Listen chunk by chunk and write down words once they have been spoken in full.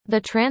The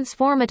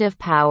transformative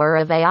power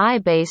of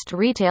AI-based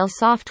retail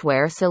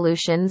software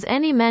solutions.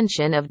 Any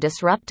mention of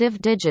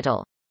disruptive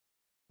digital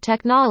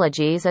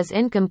technologies is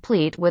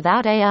incomplete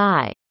without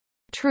AI.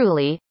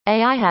 Truly,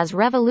 AI has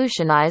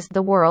revolutionized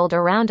the world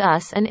around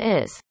us and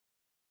is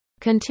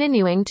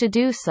continuing to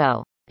do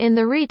so. In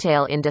the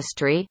retail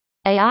industry,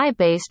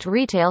 AI-based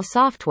retail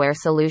software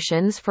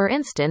solutions, for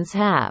instance,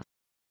 have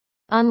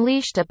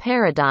unleashed a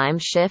paradigm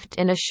shift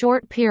in a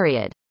short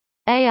period.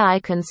 AI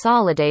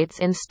consolidates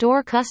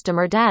in-store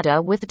customer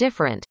data with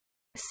different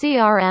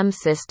CRM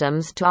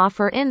systems to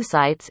offer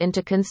insights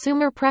into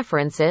consumer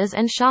preferences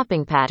and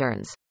shopping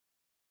patterns.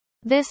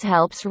 This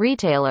helps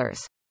retailers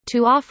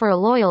to offer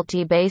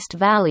loyalty-based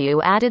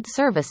value-added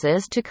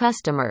services to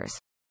customers.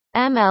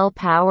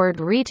 ML-powered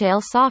retail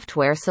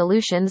software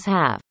solutions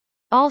have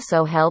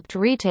also helped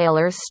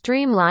retailers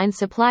streamline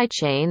supply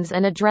chains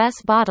and address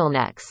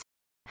bottlenecks.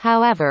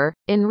 However,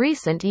 in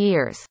recent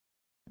years,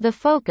 the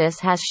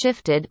focus has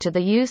shifted to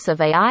the use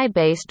of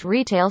AI-based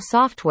retail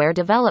software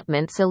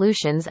development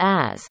solutions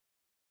as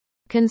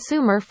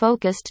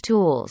consumer-focused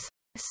tools.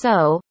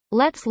 So,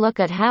 let's look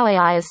at how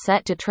AI is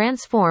set to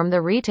transform the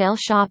retail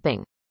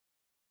shopping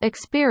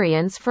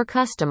experience for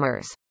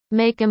customers.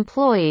 Make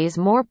employees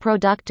more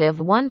productive.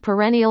 One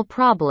perennial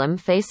problem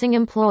facing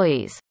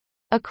employees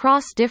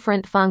across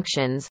different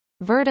functions,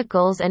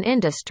 verticals and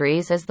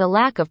industries is the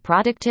lack of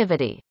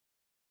productivity.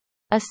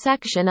 A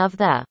section of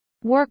the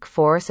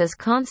workforce is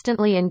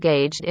constantly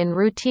engaged in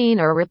routine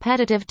or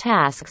repetitive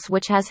tasks,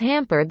 which has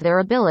hampered their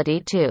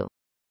ability to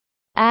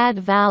add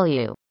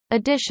value.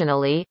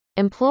 Additionally,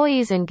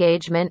 employees'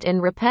 engagement in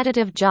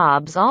repetitive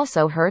jobs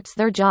also hurts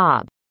their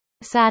job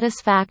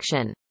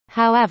satisfaction.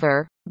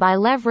 However, by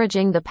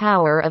leveraging the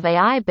power of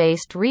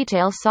AI-based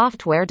retail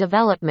software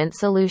development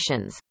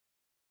solutions,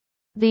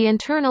 the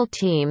internal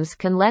teams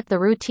can let the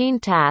routine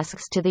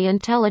tasks to the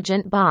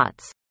intelligent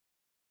bots.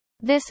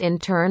 This in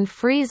turn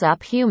frees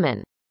up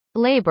human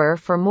labor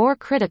for more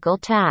critical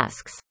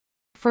tasks.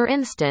 For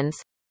instance,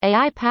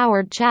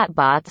 AI-powered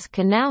chatbots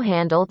can now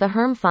handle the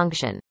HRM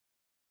function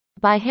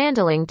by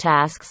handling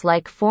tasks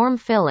like form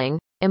filling,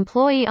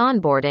 employee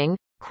onboarding,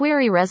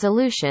 query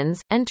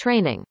resolutions, and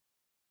training.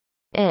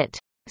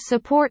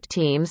 Support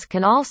teams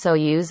can also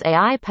use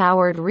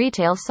AI-powered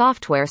retail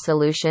software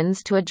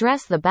solutions to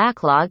address the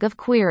backlog of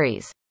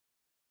queries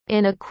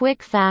in a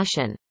quick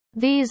fashion.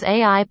 These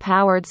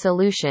AI-powered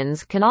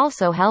solutions can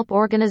also help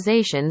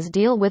organizations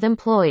deal with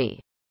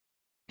employee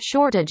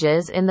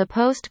shortages in the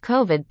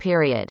post-COVID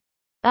period.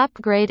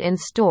 Upgrade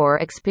in-store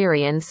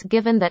experience.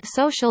 Given that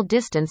social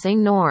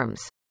distancing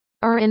norms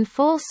are in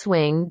full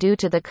swing due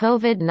to the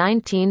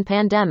COVID-19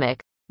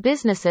 pandemic,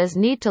 businesses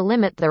need to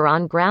limit their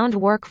on-ground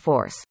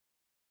workforce.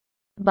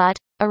 But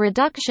a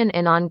reduction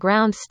in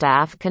on-ground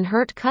staff can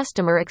hurt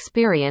customer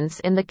experience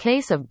in the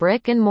case of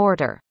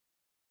brick-and-mortar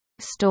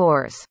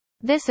stores.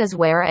 This is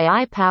where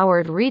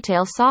AI-powered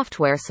retail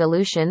software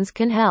solutions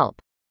can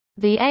help.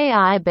 The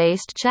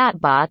AI-based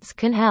chatbots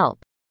can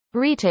help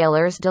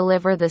retailers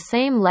deliver the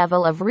same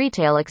level of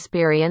retail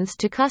experience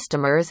to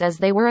customers as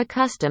they were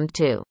accustomed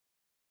to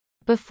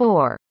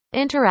before.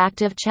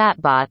 Interactive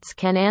chatbots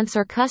can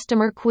answer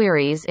customer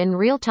queries in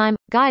real time,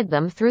 guide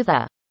them through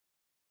the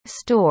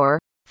store,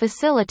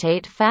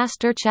 facilitate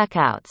faster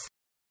checkouts.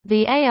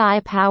 The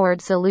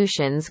AI-powered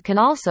solutions can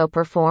also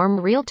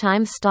perform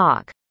real-time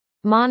stock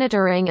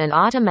monitoring and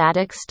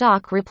automatic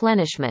stock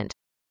replenishment,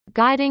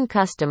 guiding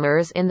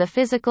customers in the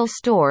physical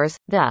stores.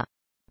 The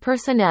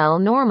personnel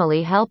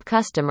normally help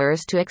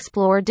customers to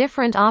explore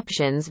different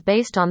options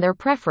based on their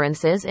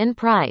preferences in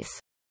price,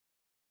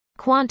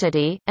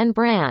 quantity, and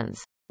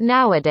brands.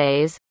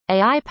 Nowadays,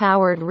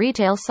 AI-powered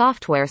retail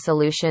software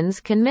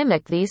solutions can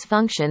mimic these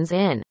functions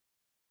in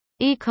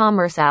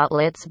e-commerce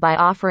outlets by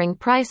offering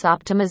price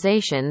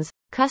optimizations,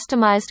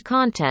 customized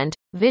content,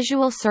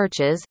 visual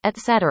searches,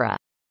 etc.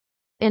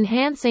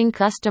 Enhancing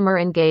customer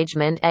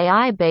engagement.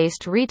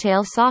 AI-based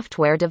retail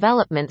software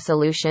development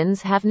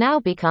solutions have now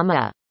become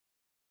a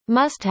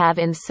must-have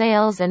in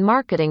sales and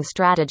marketing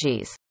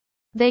strategies.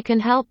 They can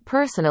help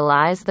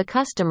personalize the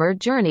customer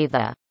journey,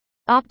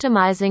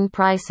 optimizing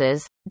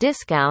prices,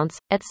 discounts,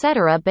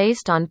 etc.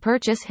 based on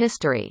purchase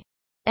history.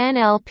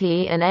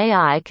 NLP and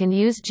AI can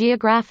use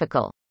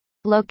geographical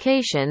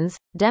locations,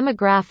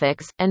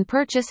 demographics, and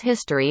purchase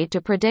history to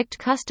predict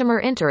customer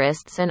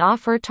interests and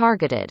offer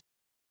targeted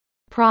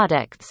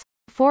products.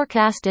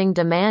 Forecasting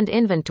demand.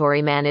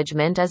 Inventory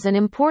management is an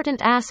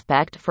important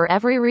aspect for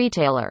every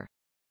retailer.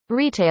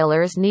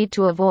 Retailers need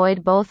to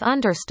avoid both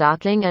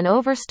understocking and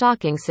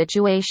overstocking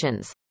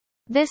situations.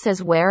 This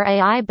is where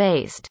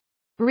AI-based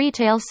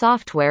retail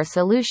software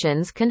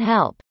solutions can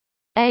help.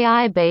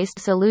 AI-based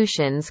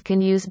solutions can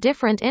use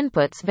different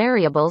inputs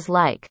variables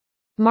like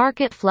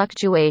market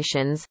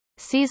fluctuations,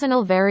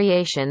 seasonal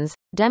variations,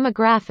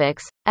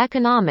 demographics,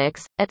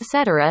 economics,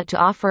 etc. to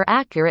offer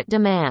accurate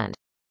demand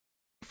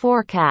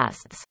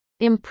forecasts.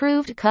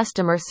 Improved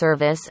customer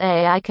service.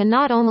 AI can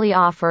not only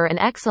offer an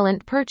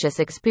excellent purchase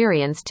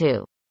experience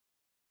to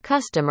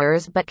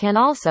customers but can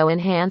also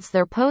enhance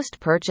their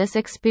post-purchase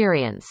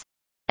experience.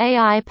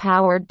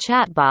 AI-powered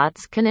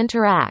chatbots can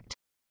interact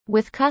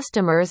with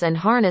customers and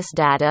harness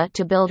data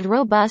to build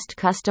robust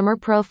customer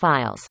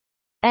profiles.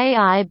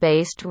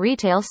 AI-based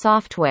retail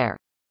software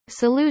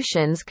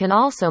solutions can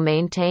also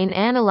maintain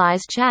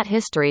analyze chat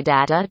history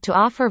data to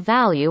offer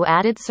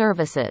value-added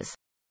services.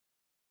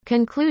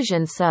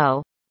 Conclusion.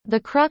 So, the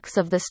crux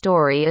of the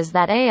story is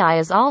that AI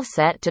is all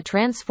set to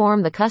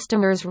transform the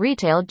customer's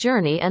retail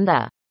journey and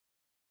the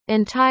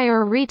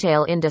entire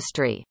retail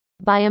industry.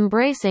 By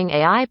embracing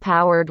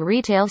AI-powered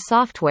retail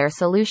software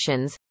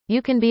solutions,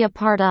 you can be a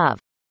part of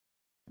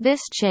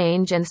this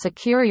change and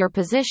secure your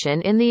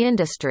position in the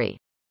industry.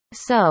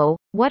 So,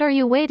 what are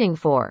you waiting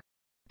for?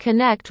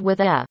 Connect with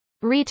a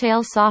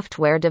retail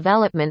software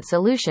development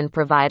solution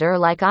provider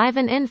like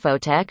Ivan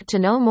Infotech to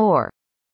know more.